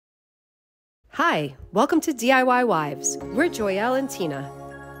Hi, welcome to DIY Wives. We're Joyelle and Tina.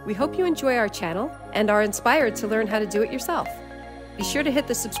 We hope you enjoy our channel and are inspired to learn how to do it yourself. Be sure to hit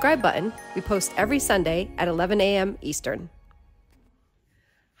the subscribe button. We post every Sunday at 11 a.m. Eastern.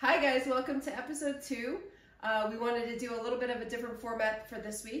 Hi guys, welcome to episode 2. We wanted to do a little bit of a different format for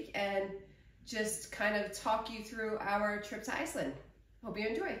this week and just kind of talk you through our trip to Iceland. Hope you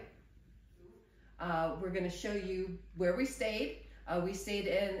enjoy. We're going to show you where we stayed. We stayed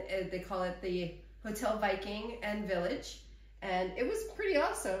in, they call it the Hotel Viking and Village, and it was pretty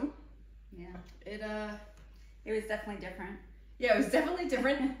awesome. Yeah. It was definitely different. Yeah, it was definitely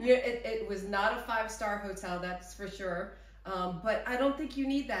different. It was not a 5-star hotel, that's for sure. But I don't think you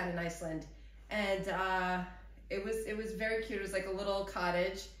need that in Iceland. And it was very cute. It was like a little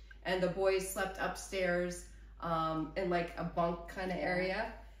cottage, and the boys slept upstairs in like a bunk kind of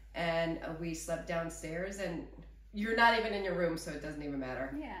area, and we slept downstairs. And you're not even in your room, so it doesn't even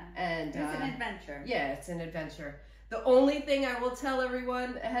matter. Yeah. And it's an adventure. Yeah, it's an adventure. The only thing I will tell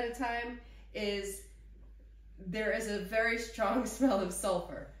everyone ahead of time is there is a very strong smell of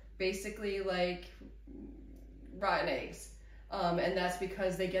sulfur, basically like rotten eggs. And that's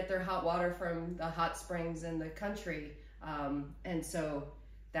because they get their hot water from the hot springs in the country. And so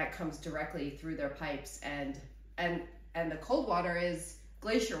that comes directly through their pipes, and the cold water is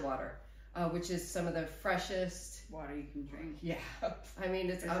glacier water, which is some of the freshest water you can drink. Yeah. I mean,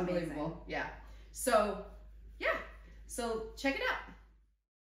 it's unbelievable. Amazing. Yeah. So, yeah. So check it out.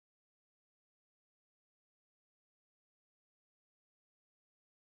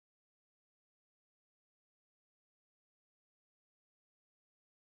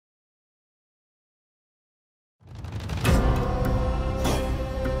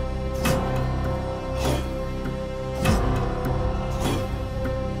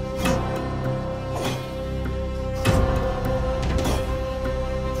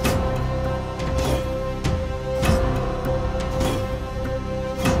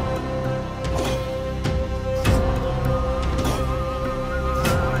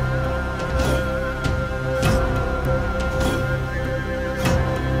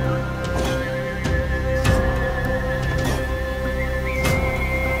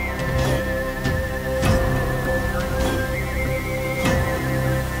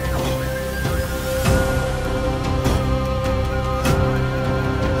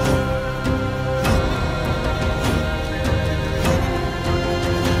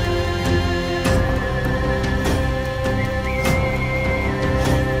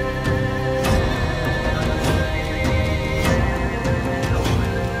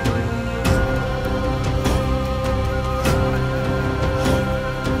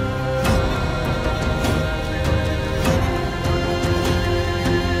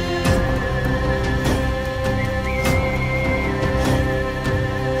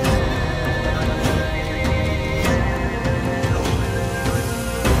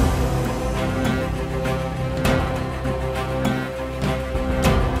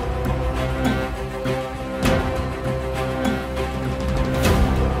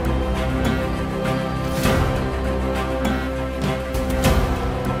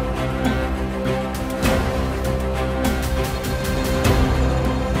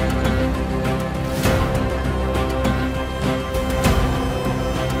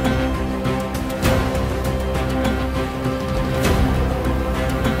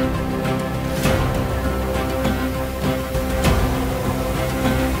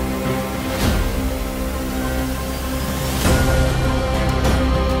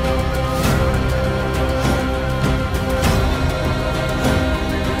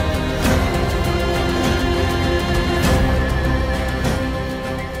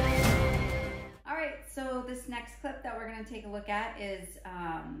 Take a look at is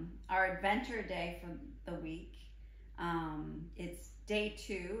our adventure day for the week. It's day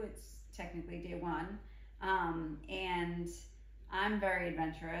 2, it's technically day 1, and I'm very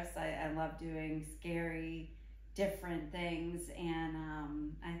adventurous. I love doing scary, different things, and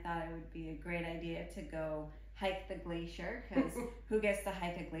I thought it would be a great idea to go hike the glacier, because who gets to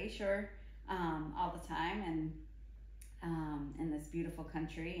hike a glacier all the time, and in this beautiful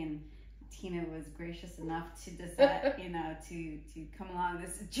country. And Tina was gracious enough to decide, to come along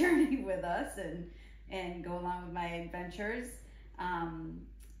this journey with us and go along with my adventures.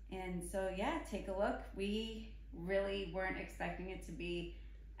 And so, yeah, take a look. We really weren't expecting it to be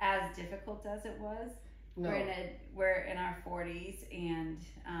as difficult as it was. No. We're in our 40s and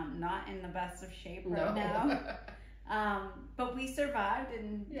not in the best of shape right now. But we survived,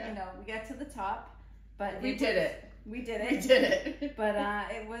 and we got to the top. But we did it. We did it. But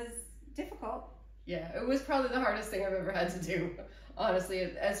it was difficult. Yeah, it was probably the hardest thing I've ever had to do, honestly,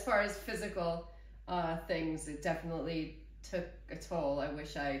 as far as physical things. It definitely took a toll. I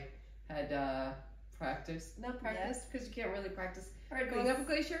wish I had not practiced, because you can't really practice going up a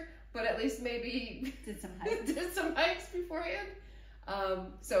glacier, but at least maybe did some hikes. did some hikes beforehand.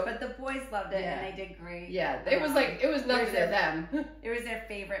 But the boys loved it, and they did great. Yeah, it was nothing to them. It was their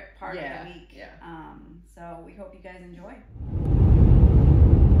favorite part of the week. Yeah. So we hope you guys enjoy.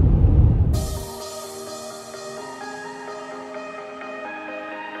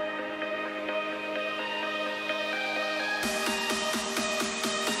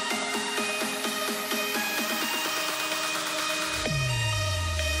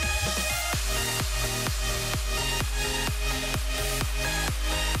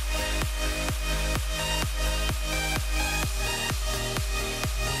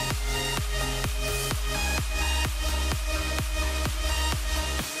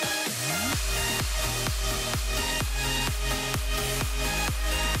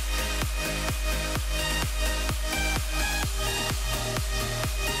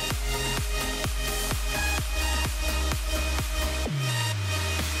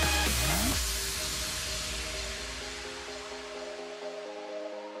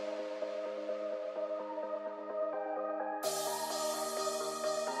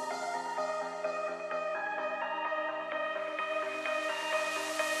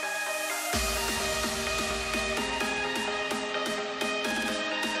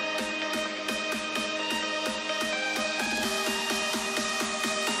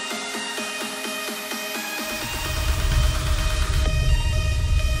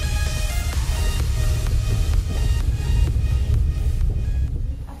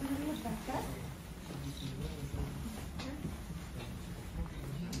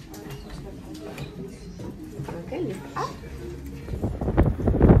 Okay, lift up.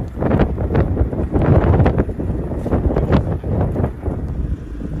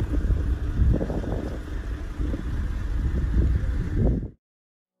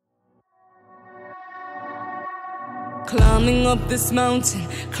 Climbing up this mountain,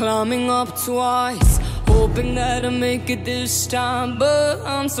 climbing up twice, hoping that I make it this time, but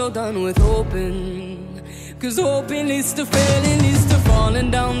I'm so done with hoping. 'Cause hoping leads to failing, leads to falling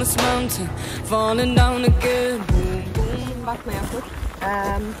down this mountain, falling down again. Boom, boom.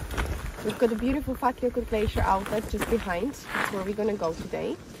 We've got a beautiful Faouzia glacier outlet just behind. That's where we're gonna go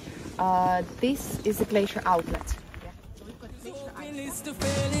today. This is a glacier outlet. Leads to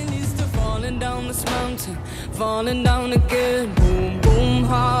failing, leads to falling down this mountain, falling down again. Boom, boom,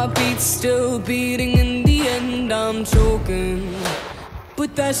 heartbeats still beating. In the end, I'm choking.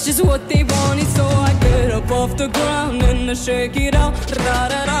 But that's just what they wanted, so I get up off the ground and I shake it out. Da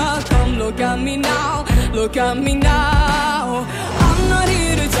da da, come look at me now, look at me now. I'm not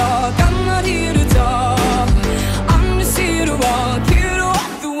here to talk, I'm not here to talk. I'm just here to walk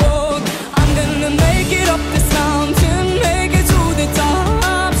the walk. I'm gonna make it up this mountain, make it to the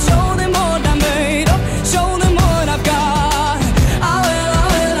top. Show them what I made up, show them what I've got. I will, I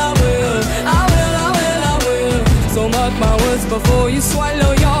will, I will, I will, I will, I will. So mark my words before you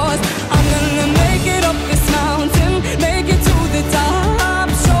swallow yours. I'm gonna make it up this mountain, make it to the top.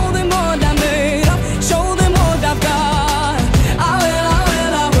 Show them what I made up, show them what I've got. I will, I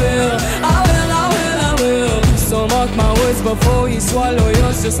will, I will, I will, I will, I will. So mark my words before you swallow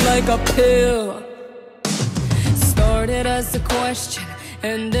yours, just like a pill. Started as a question,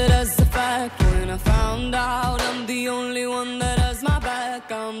 ended as a fact. When I found out I'm the only one that has my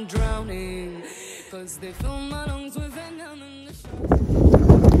back, I'm drowning. 'Cause they fill my lungs with venom in the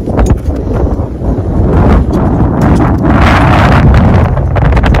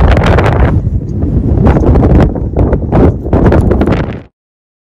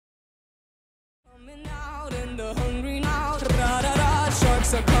coming out and the hungry now. Da-da-da,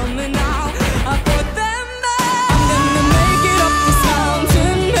 sharks are coming out. I put them back. I'm gonna make it up this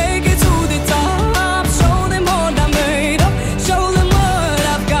mountain, make it to the top. Show them what I made up, show them what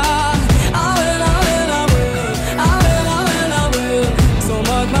I've got. I will, I will, I will, I will, I will, I will. So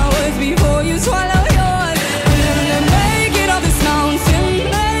mark my words before you swallow yours. I'm gonna make it up this mountain,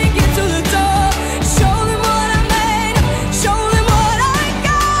 make it to the top. Show them what I made up, show them what I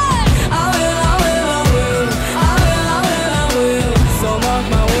got. I will, I will, I will, I will, I will, I will. So mark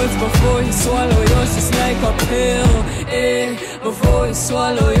my words before you swallow yours, just like a pill. Before you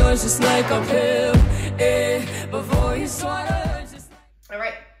swallow yours, just like a pill. Before you swallow yours, just like... All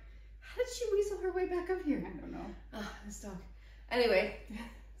right. How did she weasel her way back up here? I don't know. Oh, this dog. Anyway,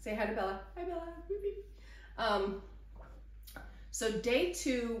 say hi to Bella. Hi, Bella. Beep, beep. So day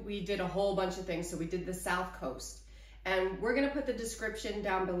 2, we did a whole bunch of things. So we did the South Coast, and we're gonna put the description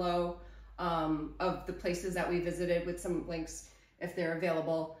down below of the places that we visited with some links if they're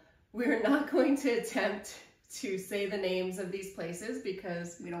available. We're not going to attempt to say the names of these places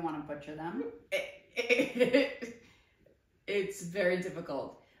because we don't want to butcher them. It's very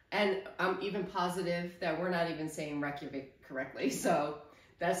difficult. And I'm even positive that we're not even saying Reykjavik correctly. So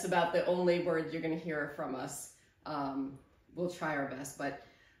that's about the only word you're going to hear from us. We'll try our best. But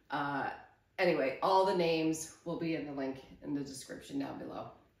anyway, all the names will be in the link in the description down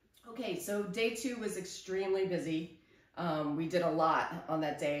below. Okay, so day 2 was extremely busy. We did a lot on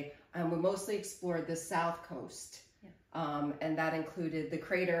that day. We mostly explored the south coast. Yeah. And that included the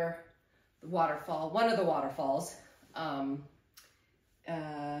crater, the waterfall, one of the waterfalls.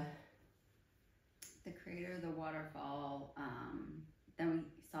 The crater, the waterfall, then we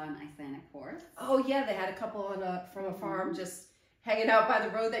saw an Icelandic horse. Oh yeah, they had a couple on from a farm just hanging out by the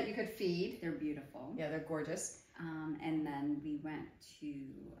road that you could feed. They're beautiful. Yeah, they're gorgeous. And then we went to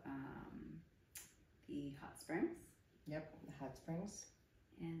the hot springs. Yep, the hot springs.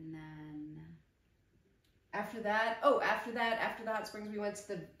 And then after the hot springs, we went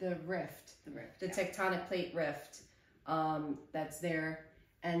to the rift. The tectonic plate rift. That's there.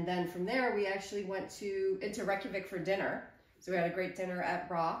 And then from there, we actually went into Reykjavik for dinner. So we had a great dinner at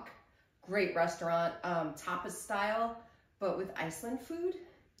Rock. Great restaurant, tapas style, but with Iceland food.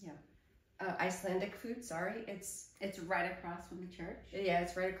 Yeah. Icelandic food, sorry. It's right across from the church. Yeah,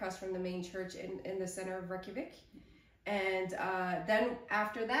 it's right across from the main church in the center of Reykjavik. And then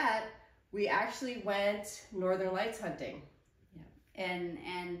after that, we actually went Northern Lights hunting. Yeah.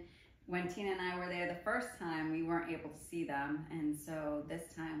 And when Tina and I were there the first time, we weren't able to see them. And so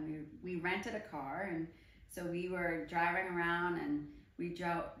this time we rented a car. And so we were driving around and we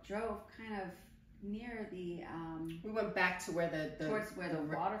drove kind of near the... we went back to where towards where the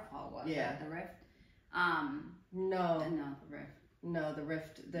waterfall was. Yeah. The rift. No, the rift. No, the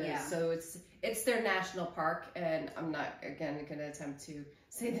rift. So it's their national park, and I'm not again going to attempt to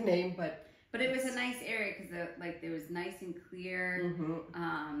say the name, but it was a nice area because there was nice and clear.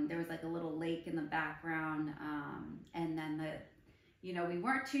 Mm-hmm. There was like a little lake in the background, and then we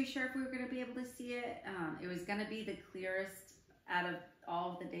weren't too sure if we were going to be able to see it. It was going to be the clearest out of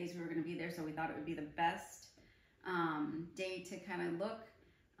all of the days we were going to be there, so we thought it would be the best day to kind of look.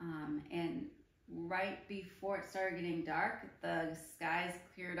 And right before it started getting dark, the skies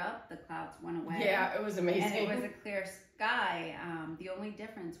cleared up, the clouds went away. Yeah, it was amazing. And it was a clear sky. The only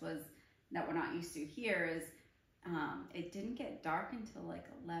difference was that we're not used to here is it didn't get dark until like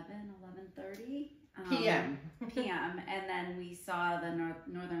 11:30 p.m. And then we saw the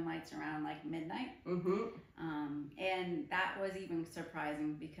northern lights around like midnight. And that was even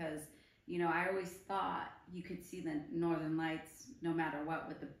surprising because I always thought you could see the northern lights no matter what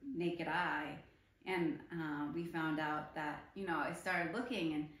with the naked eye. And we found out that, I started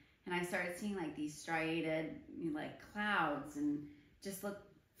looking and I started seeing like these striated like clouds and just looked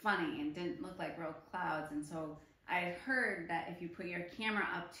funny and didn't look like real clouds. And so I had heard that if you put your camera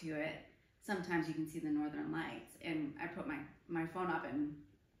up to it, sometimes you can see the northern lights. And I put my phone up and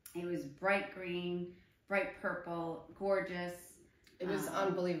it was bright green, bright purple, gorgeous. It was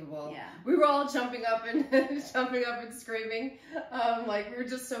unbelievable. Yeah. We were all jumping up and screaming. Like we were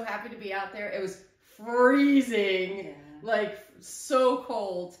just so happy to be out there. It was freezing, like so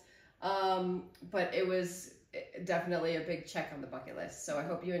cold. But it was definitely a big check on the bucket list. So I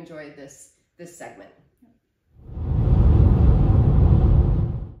hope you enjoyed this segment.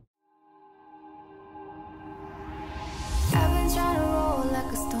 I've been trying to roll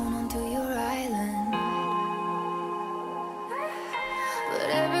like a stone onto your island, but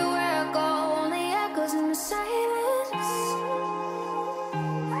everywhere I go only echoes in the silence.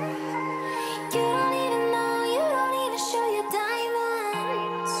 You don't even know, you don't even show your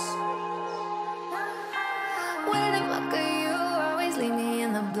diamonds. Where the fuck are you? Always leave me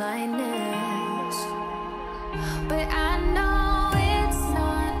in the blindness. But I know it's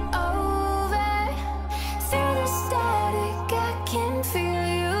not over. Through the static I can feel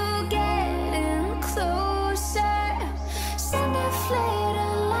you getting closer. Send a flare to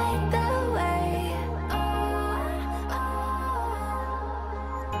light the way.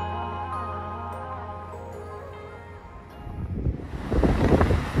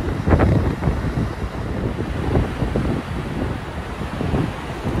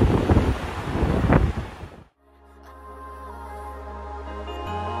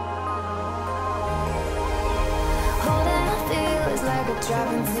 Holding my feel is like a drop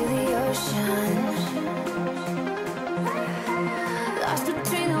into the ocean. Lost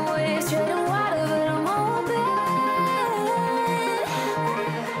between the waves, treading water, but I'm open.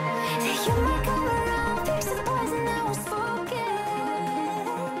 You might come around, fix the poison that was spoken.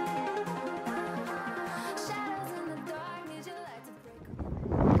 Shadows in the dark, need your light to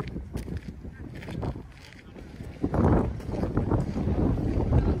break.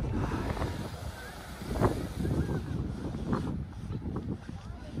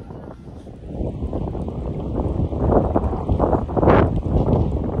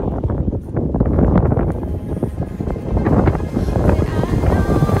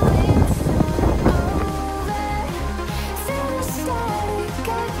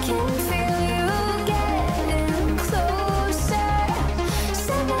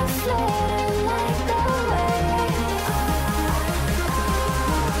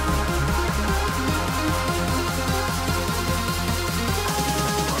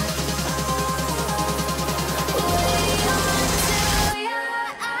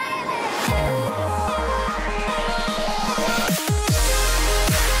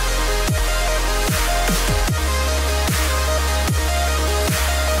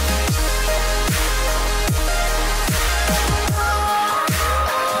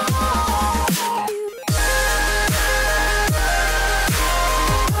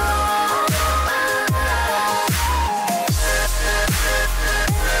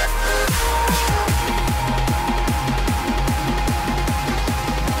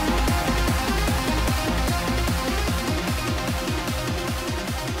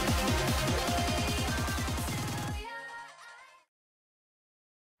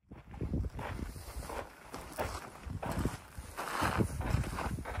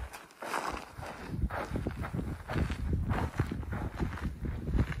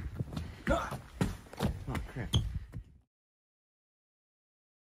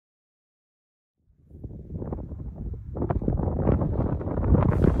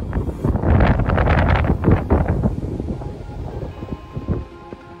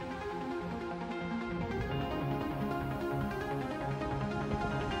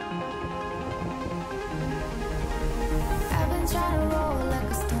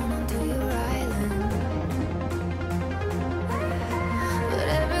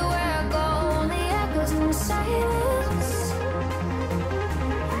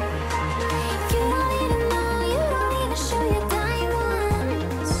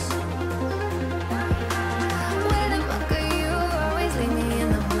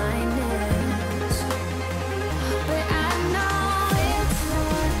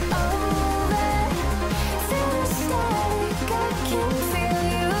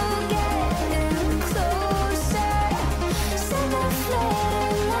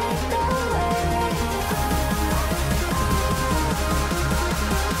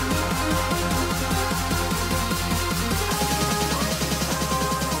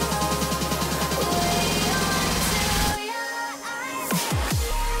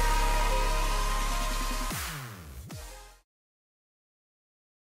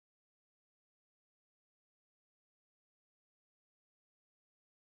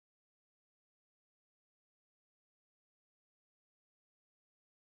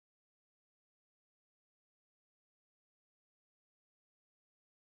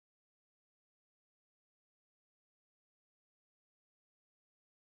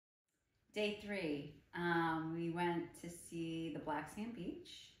 Day 3, we went to see the Black Sand Beach.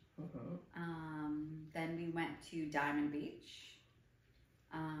 Then we went to Diamond Beach.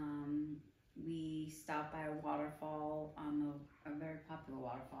 We stopped by a waterfall a very popular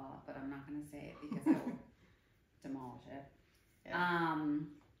waterfall, but I'm not going to say it because I will demolish it. Yeah.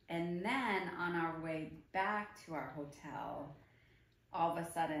 And then on our way back to our hotel, all of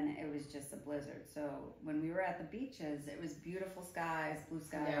a sudden it was just a blizzard. So when we were at the beaches, it was beautiful skies, blue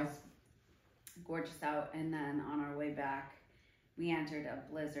skies, gorgeous out. And then on our way back, we entered a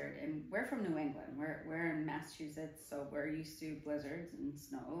blizzard. And we're from New England. We're in Massachusetts, so we're used to blizzards and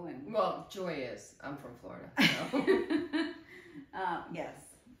snow. And well, Joy is. I'm from Florida. So. Yes.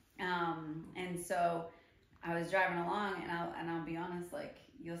 And so I was driving along, and I'll be honest, like,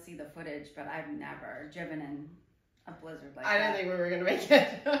 you'll see the footage, but I've never driven in a blizzard like that. I didn't think we were going to make it.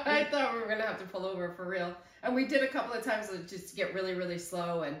 I thought we were going to have to pull over for real. And we did a couple of times just to get really, really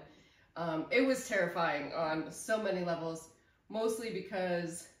slow. And it was terrifying on so many levels, mostly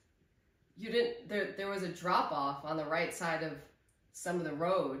because there was a drop off on the right side of some of the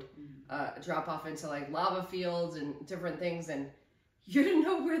road, drop off into like lava fields and different things. And you didn't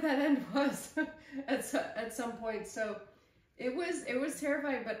know where that end was at some point. So it was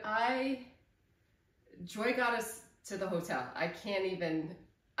terrifying, but Joy got us to the hotel. I can't even,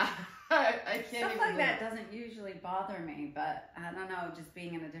 I can't Stuff even. like that doesn't usually bother me, but I don't know, just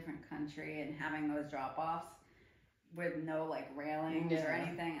being in a different country and having those drop-offs with no like railings or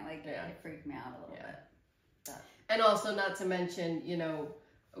anything, like it freaked me out a little bit. But. And also, not to mention, you know,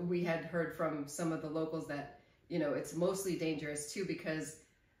 we had heard from some of the locals that, you know, it's mostly dangerous too, because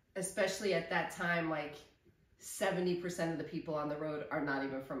especially at that time, like 70% of the people on the road are not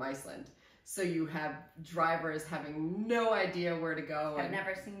even from Iceland. So you have drivers having no idea where to go. I've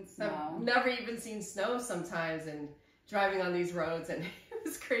never seen snow. Never even seen snow sometimes, and driving on these roads, and it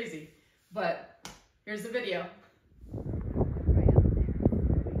was crazy. But here's the video.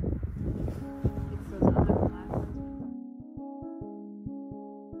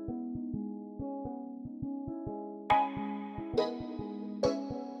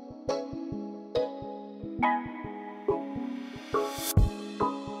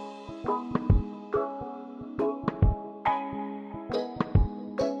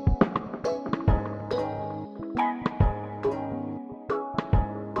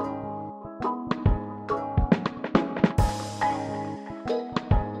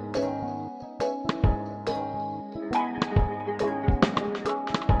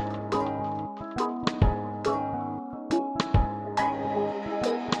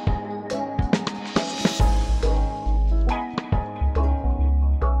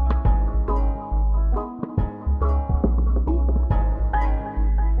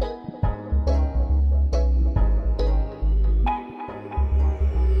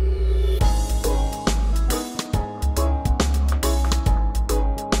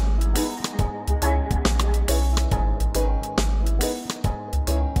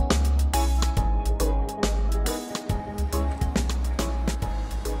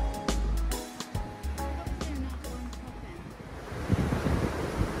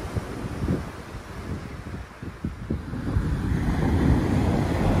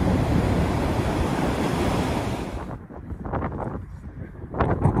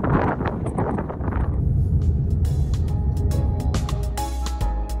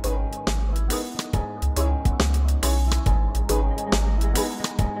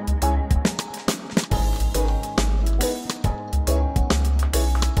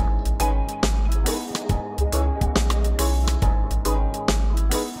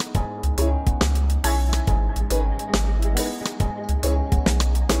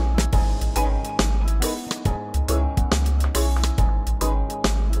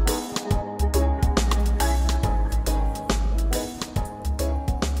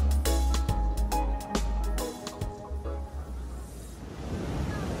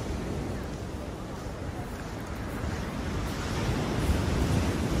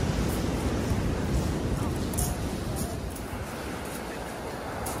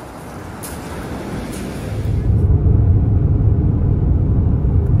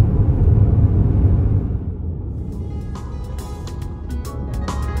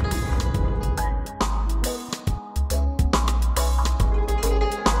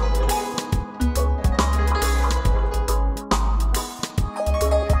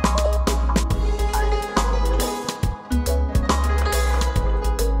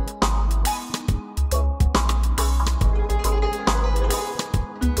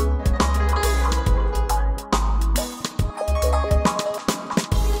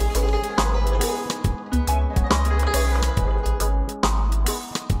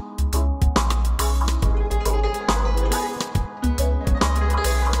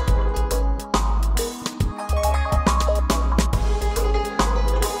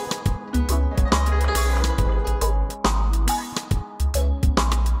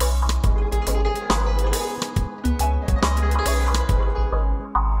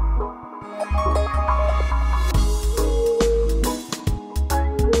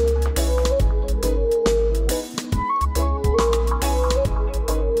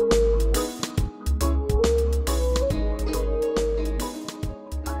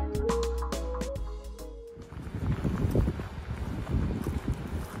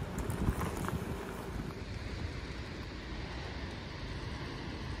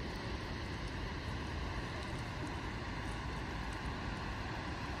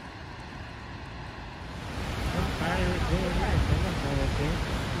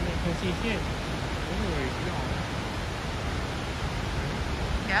 Yeah.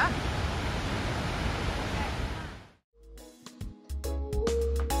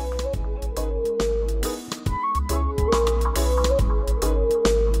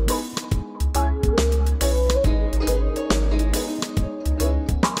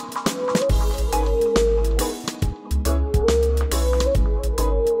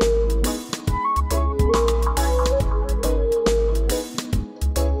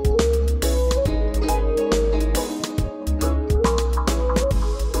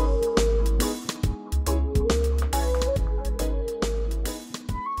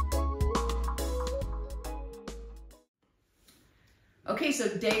 Okay, so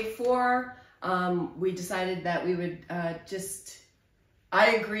day 4, we decided that we would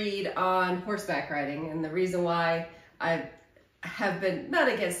I agreed on horseback riding, and the reason why I have been not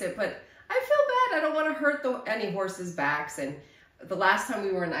against it, but I feel bad. I don't want to hurt any horses' backs. And the last time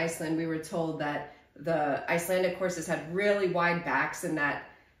we were in Iceland, we were told that the Icelandic horses had really wide backs and that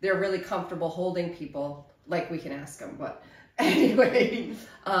they're really comfortable holding people, like we can ask them, but anyway,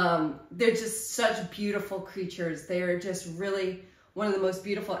 they're just such beautiful creatures. They're just really one of the most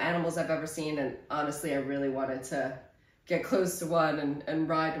beautiful animals I've ever seen, and honestly, I really wanted to get close to one and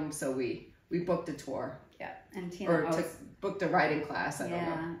ride them, so we booked a tour. Yeah, and Tina booked a riding class, I don't know.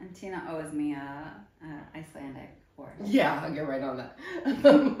 Yeah, and Tina owes me a Icelandic horse. Yeah, I'll get right on that.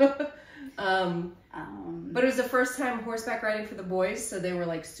 But it was the first time horseback riding for the boys, so they were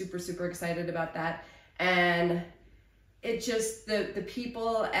like super, super excited about that. And it just, the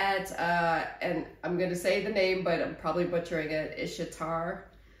people at, and I'm going to say the name, but I'm probably butchering it, Ishtar,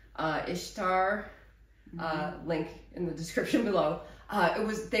 link in the description below.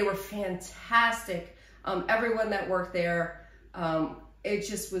 They were fantastic. Everyone that worked there, it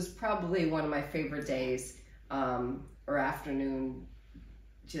just was probably one of my favorite days, or afternoon,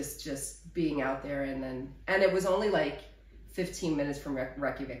 just being out there. And it was only like 15 minutes from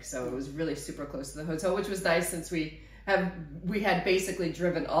Reykjavik, so it was really super close to the hotel, which was nice since we had basically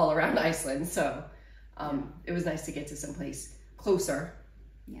driven all around Iceland, so it was nice to get to someplace closer.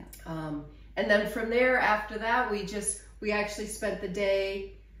 Yeah. And then from there, after that, we actually spent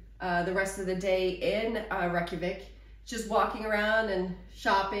the rest of the day in Reykjavik, just walking around and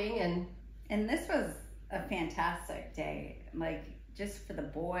shopping, and this was a fantastic day, like just for the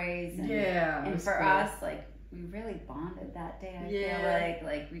boys and, and for cool. us, like we really bonded that day. I feel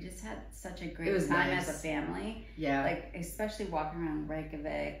like we just had such a great time as a family. Yeah. Like especially walking around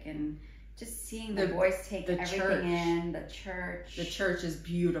Reykjavik and just seeing the boys take everything in. The church. The church is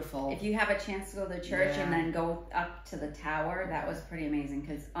beautiful. If you have a chance to go to the church and then go up to the tower, that was pretty amazing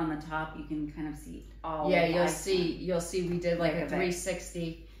because on the top you can kind of see all. Yeah, you'll see. We did like a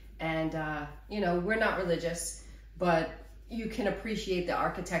 360, and you know, we're not religious, but you can appreciate the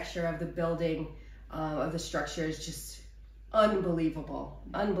architecture of the building. Of the structure is just unbelievable,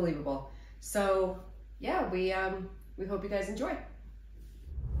 unbelievable. So yeah, we hope you guys enjoy.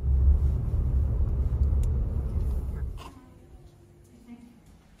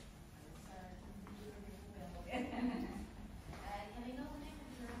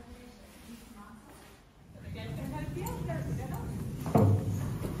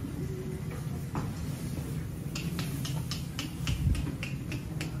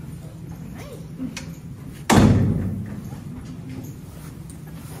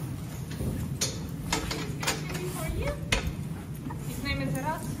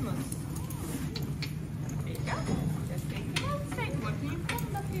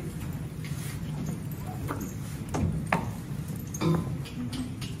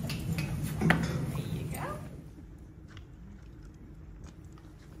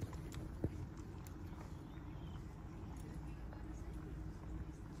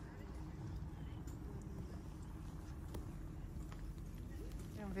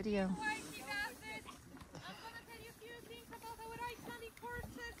 Video. I'm gonna tell you a few things about our Icelandic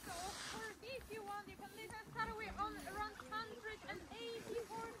horses. So of course, if you want, you can listen. We on around 180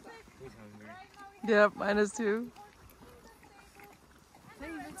 horses. Right now we have Yep, mine is too. Hey,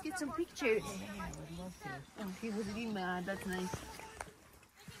 let's get some pictures. Yeah, I would love to. Oh, he would be mad. That's nice.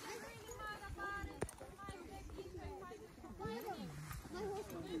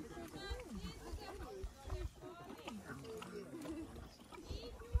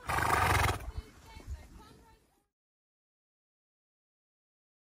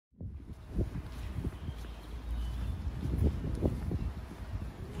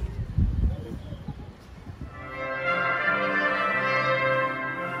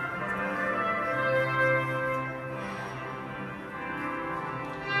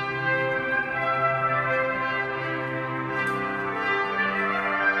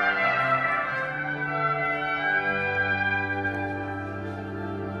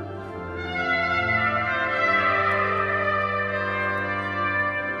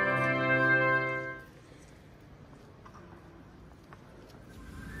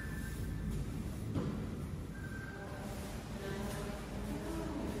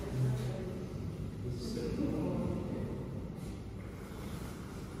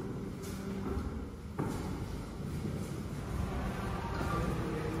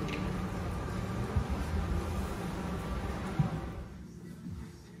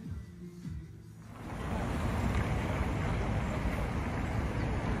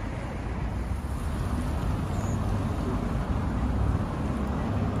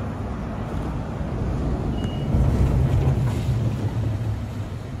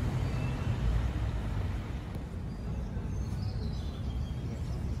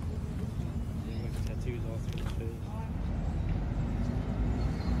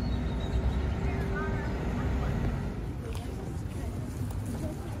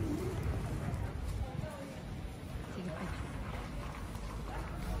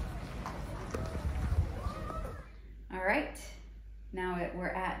 we're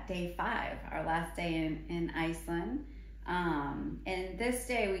at day 5, our last day in Iceland. And this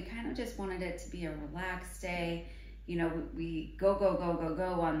day, we kind of just wanted it to be a relaxed day. You know, we go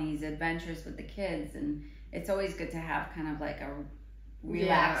on these adventures with the kids, and it's always good to have kind of like a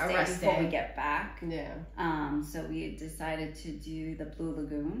relaxed day before we get back. Yeah. So we decided to do the Blue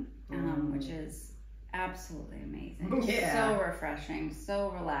Lagoon, which is absolutely amazing. Yeah. So refreshing,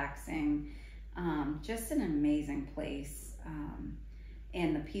 so relaxing. Just an amazing place.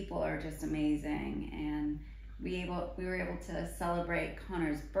 And the people are just amazing. And we were able to celebrate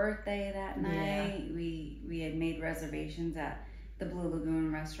Connor's birthday that night. Yeah. We had made reservations at the Blue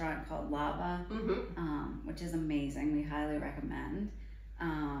Lagoon restaurant called Lava, which is amazing. We highly recommend.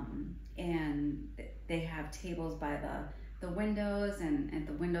 And they have tables by the windows, and at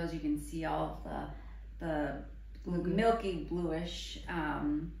the windows you can see all of the milky bluish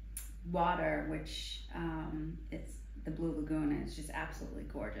water, which it's the Blue Lagoon, and it's just absolutely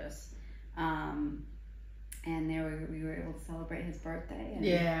gorgeous. And there we were able to celebrate his birthday. And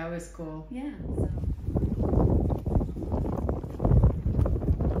yeah, it was cool. Yeah. So.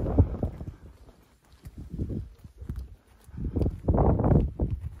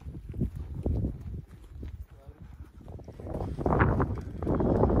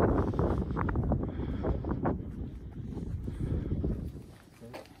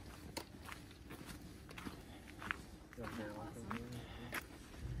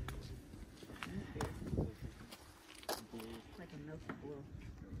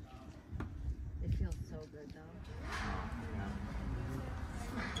 It feels so good though.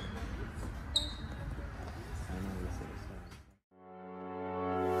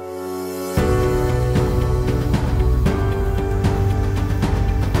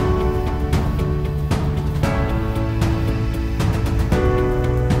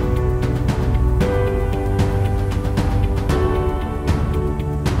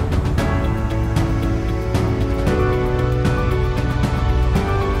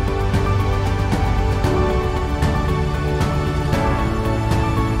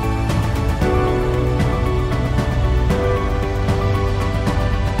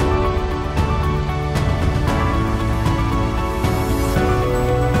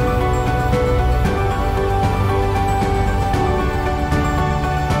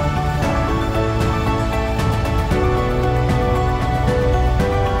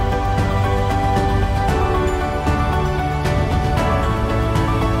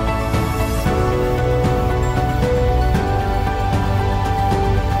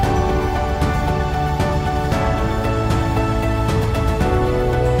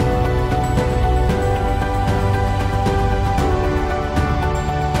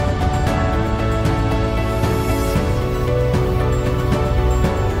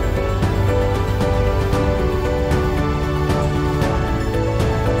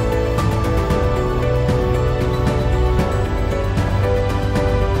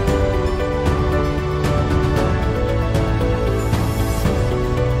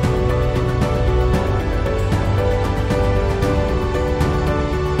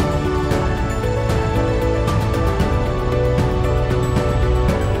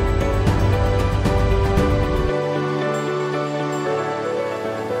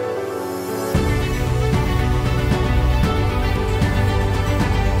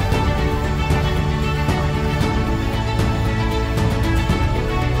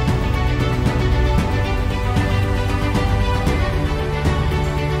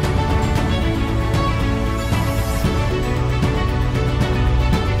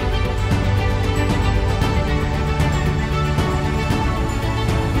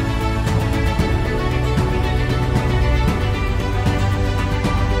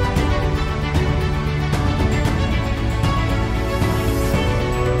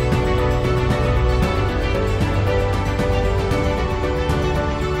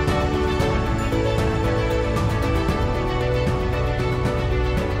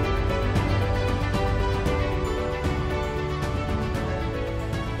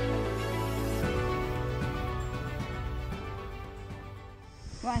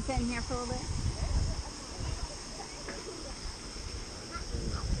 You want to sit in here for a little bit?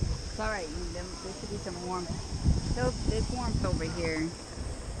 It's all right. There should be some warmth. There's warmth over here.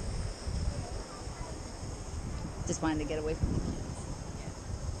 Just wanted to get away from the kids.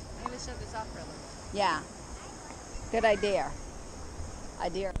 I'm going to shut this off for a little bit. Yeah. Good idea.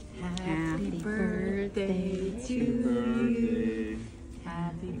 Happy birthday to you.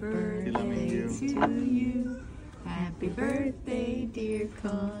 Happy birthday to you. Happy birthday, dear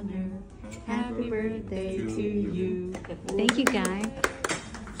Connor. Happy birthday to you. Thank you, guys.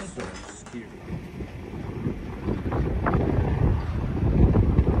 So cute.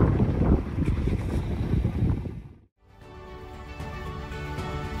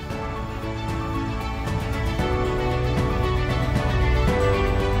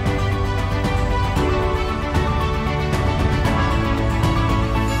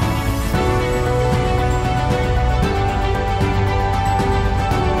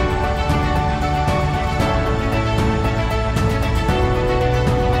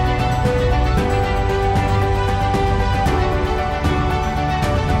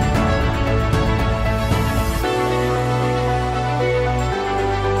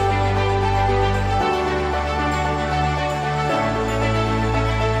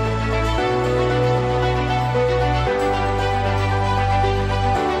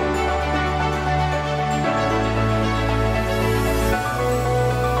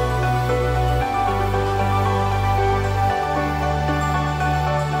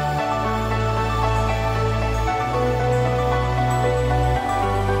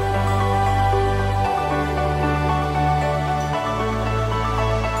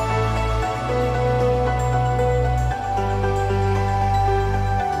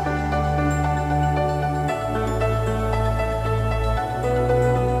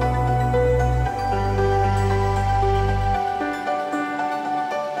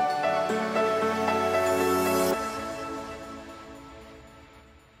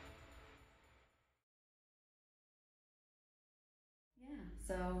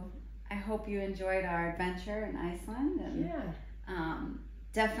 hope you enjoyed our adventure in Iceland. And, Yeah.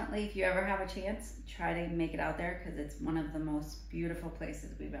 Definitely, if you ever have a chance, try to make it out there because it's one of the most beautiful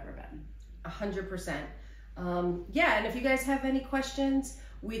places we've ever been. 100%. Yeah, and if you guys have any questions,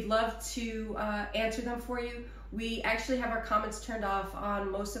 we'd love to answer them for you. We actually have our comments turned off on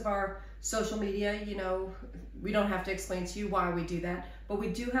most of our social media. You know, we don't have to explain to you why we do that, but we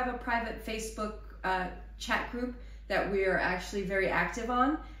do have a private Facebook chat group that we are actually very active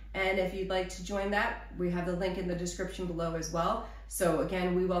on. And if you'd like to join that, we have the link in the description below as well. So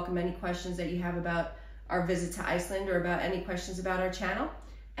again, we welcome any questions that you have about our visit to Iceland or about any questions about our channel.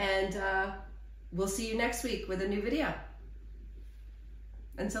 And we'll see you next week with a new video.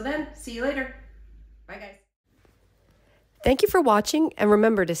 Until then, see you later. Bye, guys. Thank you for watching, and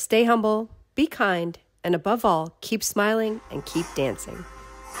remember to stay humble, be kind, and above all, keep smiling and keep dancing.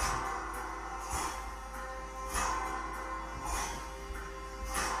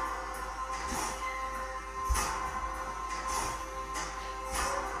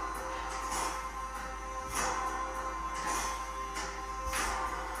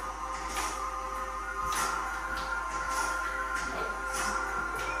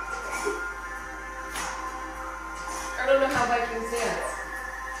 I don't know how Vikings dance.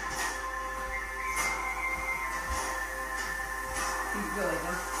 He's really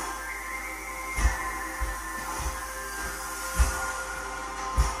good.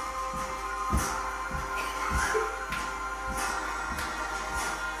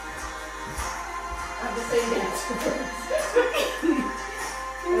 I have the same dance.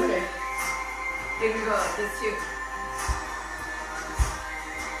 Okay. You can go like this too.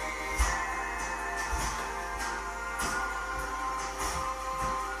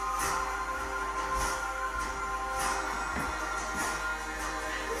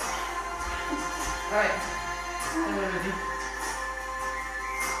 All right. I'm gonna do